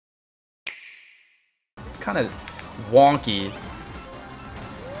kind of wonky.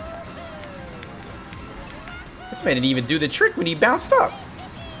 This man didn't even do the trick when he bounced up.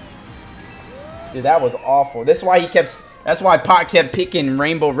 Dude, that was awful. That's why he kept. That's why Pot kept picking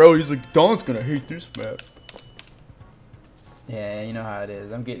Rainbow Road. He's like, Don's gonna hate this map. Yeah, you know how it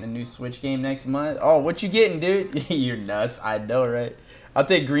is. I'm getting a new Switch game next month. Oh, what you getting, dude? You're nuts. I know, right? I'll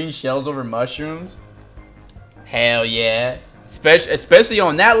take green shells over mushrooms. Hell yeah. Especially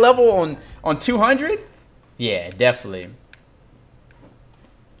on that level on 200. Yeah, definitely.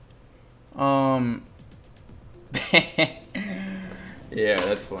 Yeah,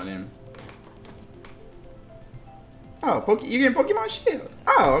 that's funny. Oh, you getting Pokemon Shield?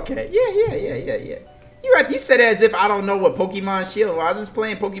 Oh, okay. Yeah. You said it as if I don't know what Pokemon Shield. Well, I was just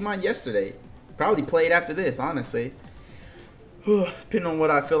playing Pokemon yesterday. Probably played after this, honestly. Depending on what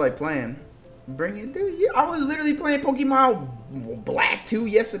I feel like playing. Bring it, dude. I was literally playing Pokemon Black 2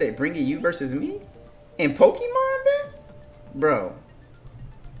 yesterday. Bring it, you versus me? And Pokemon, man? Bro.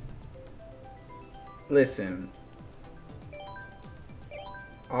 Listen.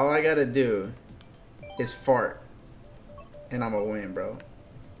 All I gotta do is fart. And I'm gonna win, bro.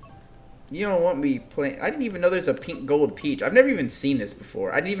 You don't want me playing. I didn't even know there's a pink gold peach. I've never even seen this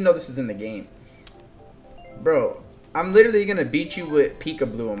before. I didn't even know this was in the game. Bro, I'm literally gonna beat you with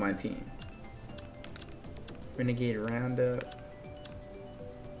Pikablue on my team. Renegade Roundup.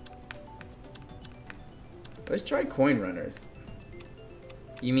 Let's try Coin Runners.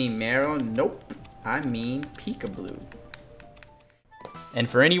 You mean Marrow? Nope. I mean Pikablue. And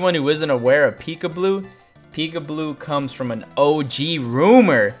for anyone who isn't aware of Pikablue, Pikablue comes from an OG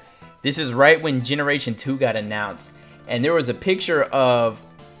rumor. This is right when Generation 2 got announced. And there was a picture of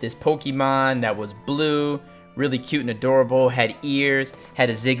this Pokemon that was blue, really cute and adorable, had ears, had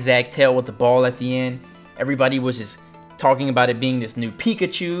a zigzag tail with the ball at the end. Everybody was just talking about it being this new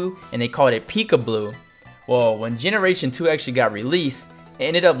Pikachu, and they called it Pikablue. Well, when Generation 2 actually got released, it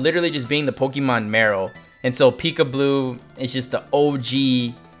ended up literally just being the Pokemon Marrow. And so Pikablue is just the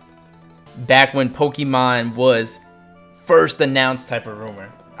OG back when Pokemon was first announced type of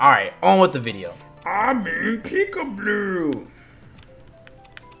rumor. Alright, on with the video. I mean Pikablue.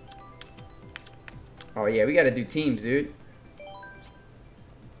 Oh yeah, we gotta do teams, dude.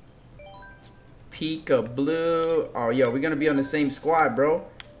 Pikablue. Oh yo, we're gonna be on the same squad, bro.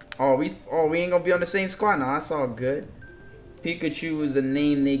 Oh we ain't gonna be on the same squad. Nah, that's all good. Pikachu is the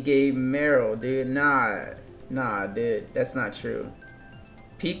name they gave Marrow, dude. Nah, dude, that's not true.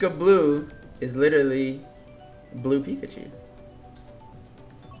 Pikablue is literally Blue Pikachu.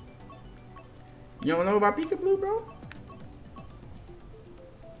 You don't know about Pikablue, bro?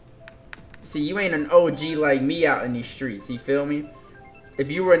 See, you ain't an OG like me out in these streets, you feel me?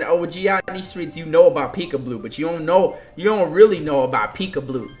 If you were an OG out in these streets, you know about Pikablue, but you don't really know about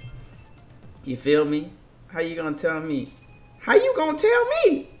Pikablue. You feel me? How you gonna tell me? How you gonna tell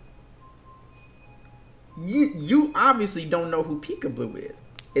me? You obviously don't know who Pikablue is.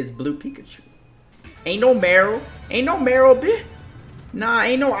 It's Blue Pikachu. Ain't no Marrow, bitch. Nah,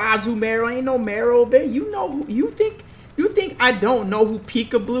 ain't no Azumarill, ain't no Marrow, bitch. You know who, you think I don't know who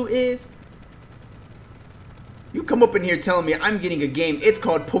Pikablue is? You come up in here telling me I'm getting a game, it's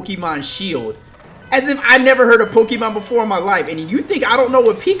called Pokemon Shield. As if I never heard of Pokemon before in my life. And you think I don't know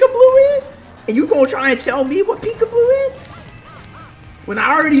what Pikablue is? And you gonna try and tell me what Pikablue is? When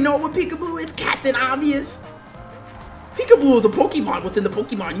I already know what Pikablue is, Captain Obvious. Pikablue is a Pokemon within the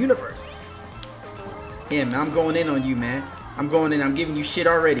Pokemon universe. Yeah, man, I'm going in on you, man. I'm going in, I'm giving you shit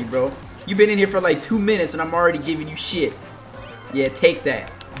already, bro. You've been in here for like 2 minutes and I'm already giving you shit. Yeah, take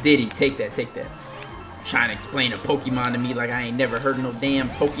that. Diddy, take that. Trying to explain a Pokemon to me like I ain't never heard of no damn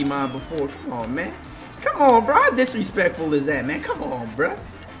Pokemon before. Come on, man. Come on, bro. How disrespectful is that, man? Come on, bro.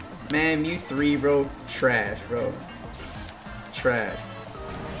 Man, Mew 3, bro. Trash, bro. Trash.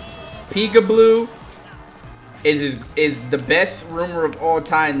 Pikablue is the best rumor of all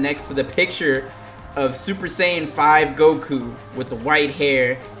time next to the picture of Super Saiyan 5 Goku with the white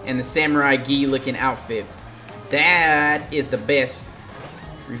hair and the Samurai Gi looking outfit. That is the best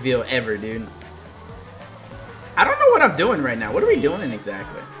reveal ever, dude. I don't know what I'm doing right now. What are we doing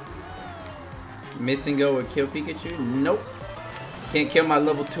exactly? Missing Go would kill Pikachu? Nope. Can't kill my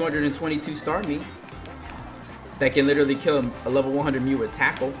level 222 star Mew. That can literally kill a level 100 Mew with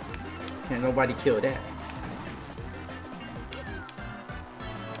Tackle. Can't nobody kill that.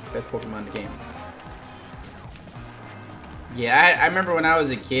 Best Pokemon in the game. Yeah, I remember when I was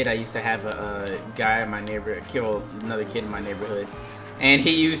a kid, I used to have a guy in my neighborhood kill another kid in my neighborhood. And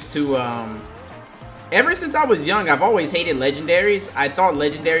he used to, ever since I was young, I've always hated legendaries. I thought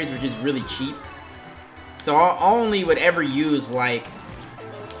legendaries were just really cheap. So I only would ever use, like,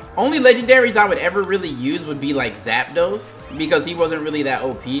 Only legendaries I would ever really use would be like Zapdos, because he wasn't really that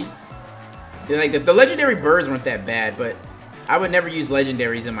OP. Like the legendary birds weren't that bad, but I would never use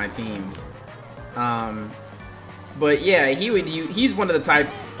legendaries in my teams. But yeah, he's one of the type,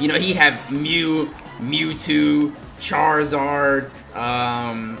 you know, he'd have Mew, Mewtwo, Charizard,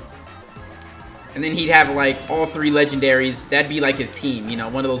 and then he'd have like all 3 legendaries. That'd be like his team, you know,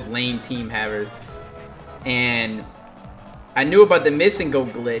 one of those lame team havers. And I knew about the miss and go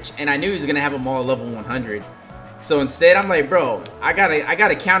glitch, and I knew he was gonna have them all level 100. So instead, I'm like, bro, I got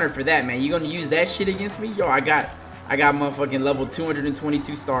a counter for that, man. You gonna use that shit against me? Yo, I got motherfucking level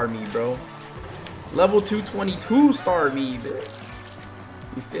 222 star me, bro. Level 222 star me, bitch.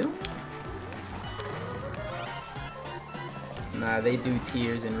 You feel me? Nah, they do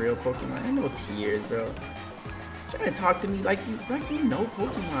tiers in real Pokemon. Ain't no tiers, bro. Trying to talk to me like you know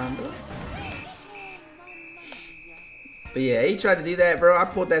Pokemon, bro. But yeah, he tried to do that, bro. I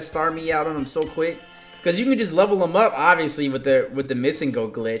pulled that star me out on him so quick. Because you can just level him up, obviously, with the miss and go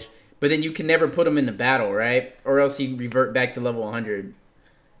glitch. But then you can never put him in the battle, right? Or else he'd revert back to level 100.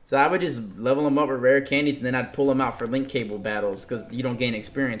 So I would just level him up with rare candies, and then I'd pull him out for link cable battles. Because you don't gain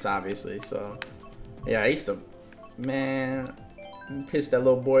experience, obviously. So, yeah, I used to... Man, piss that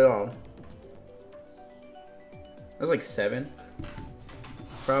little boy off. I was like 7.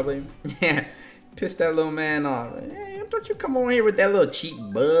 Probably. Yeah. Piss that little man off. Hey, don't you come on here with that little cheap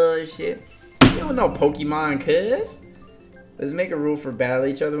bullshit. You don't know Pokemon, cuz. Let's make a rule for battle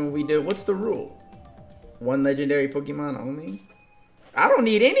each other when we do. What's the rule? 1 legendary Pokemon only? I don't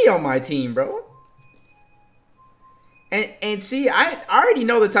need any on my team, bro. And see, I already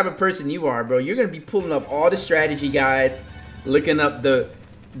know the type of person you are, bro. You're gonna be pulling up all the strategy guides, looking up the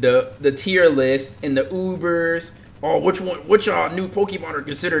tier list and the Ubers. Oh, which new Pokemon are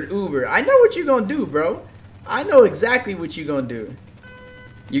considered Uber? I know what you're gonna do, bro. I know exactly what you're gonna do.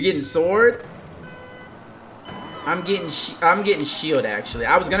 You're getting Sword. I'm getting Shield, actually.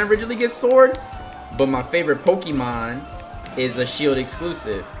 I was gonna originally get Sword, but my favorite Pokemon is a Shield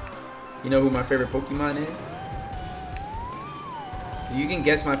exclusive. You know who my favorite Pokemon is? If you can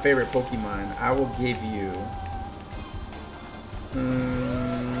guess my favorite Pokemon, I will give you.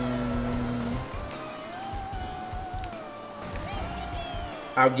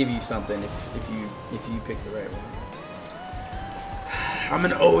 I'll give you something if you pick the right one. I'm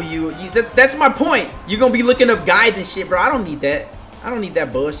gonna owe you. That's my point. You're gonna be looking up guides and shit, bro. I don't need that. I don't need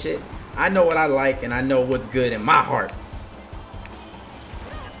that bullshit. I know what I like and I know what's good in my heart.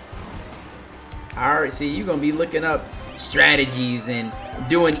 Alright, see, you're gonna be looking up strategies and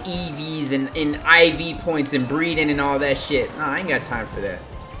doing EVs and IV points and breeding and all that shit. Nah, I ain't got time for that.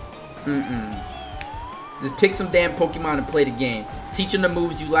 Just pick some damn Pokemon and play the game. Teach them the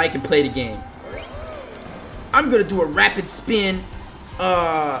moves you like and play the game. I'm gonna do a rapid spin.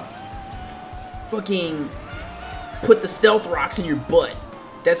 Fucking put the stealth rocks in your butt.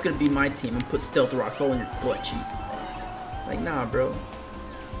 That's gonna be my team, and put stealth rocks all in your butt cheeks. Like, nah, bro.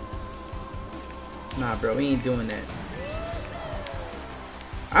 Nah, bro, we ain't doing that.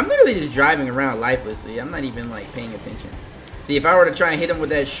 I'm literally just driving around lifelessly. I'm not even, like, paying attention. See, if I were to try and hit him with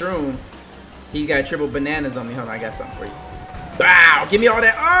that shroom, he got triple bananas on me. Hold on, I got something for you. Wow, give me all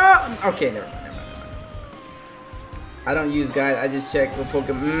that. Oh, okay, never mind. I don't use guys. I just check for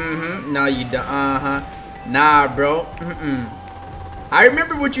Pokemon. No, you don't. Nah, bro. I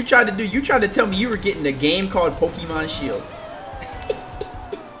remember what you tried to do. You tried to tell me you were getting a game called Pokemon Shield.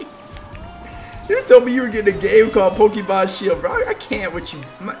 You told me you were getting a game called Pokemon Shield, bro. I can't with you.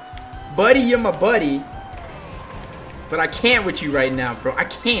 Buddy, you're my buddy. But I can't with you right now, bro. I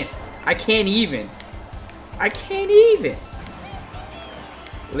can't. I can't even. I can't even.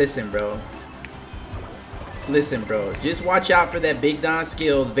 Listen, bro. Listen, bro. Just watch out for that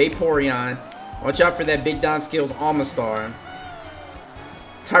BigDonSkillz Vaporeon. Watch out for that BigDonSkillz Almastar.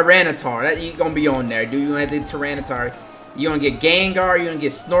 Tyranitar. That you gonna be on there, dude. You gonna have the Tyranitar. You gonna get Gengar. You gonna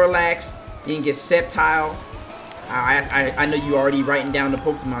get Snorlax. You can get Sceptile. I know you already writing down the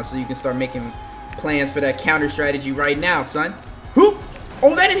Pokemon, so you can start making plans for that counter strategy right now, son. Whoop!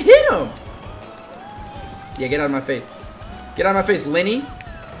 Oh, that didn't hit him. Yeah, get out of my face. Get out of my face, Lenny.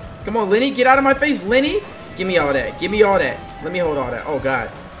 Come on, Lenny. Get out of my face, Lenny. Give me all that. Give me all that. Let me hold all that. Oh, God.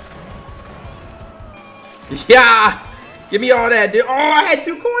 Yeah. Give me all that, dude. Oh, I had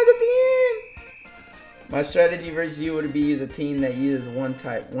 2 coins at the end. My strategy versus you would be use a team that uses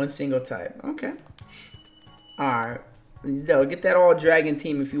one single type. Okay. Alright. Yo, get that all dragon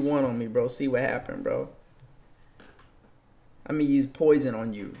team if you want on me, bro. See what happened, bro. I'm gonna use poison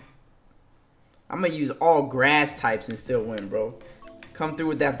on you. I'm gonna use all grass types and still win, bro. Come through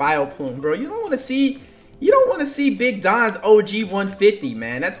with that Vileplume, bro. You don't want to see You don't want to see Big Don's OG 150,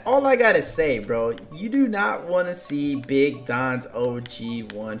 man. That's all I gotta say, bro. You do not want to see Big Don's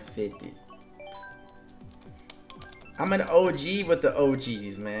OG 150. I'm an OG with the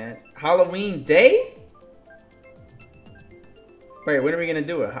OGs, man. Halloween Day? Wait, when are we gonna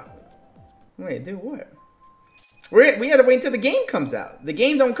do it? Wait, do what? We had to wait until the game comes out. The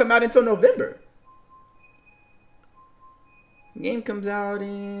game don't come out until November. The game comes out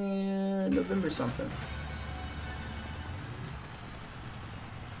in November something.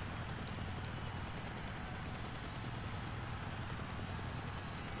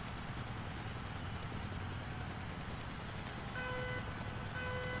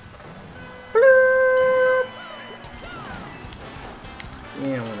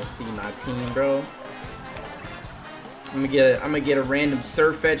 You don't want to see my team, bro. I'm gonna get a random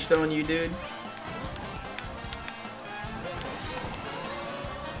surf etched on you, dude.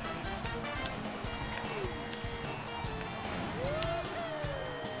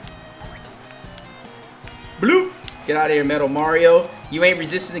 Bloop! Get out of here, Metal Mario. You ain't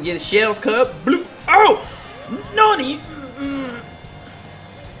resistant against shells, cub. Bloop! Oh! Nani!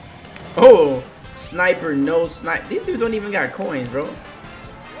 Oh! Sniper, no snipe. These dudes don't even got coins, bro.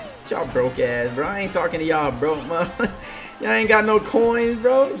 Y'all broke ass, bro. I ain't talking to y'all, bro. Y'all ain't got no coins,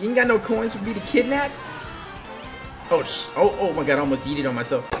 bro. You ain't got no coins for me to kidnap. Oh, oh my god, I almost yeeted on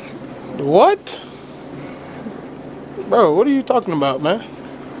myself. What? Bro, what are you talking about, man?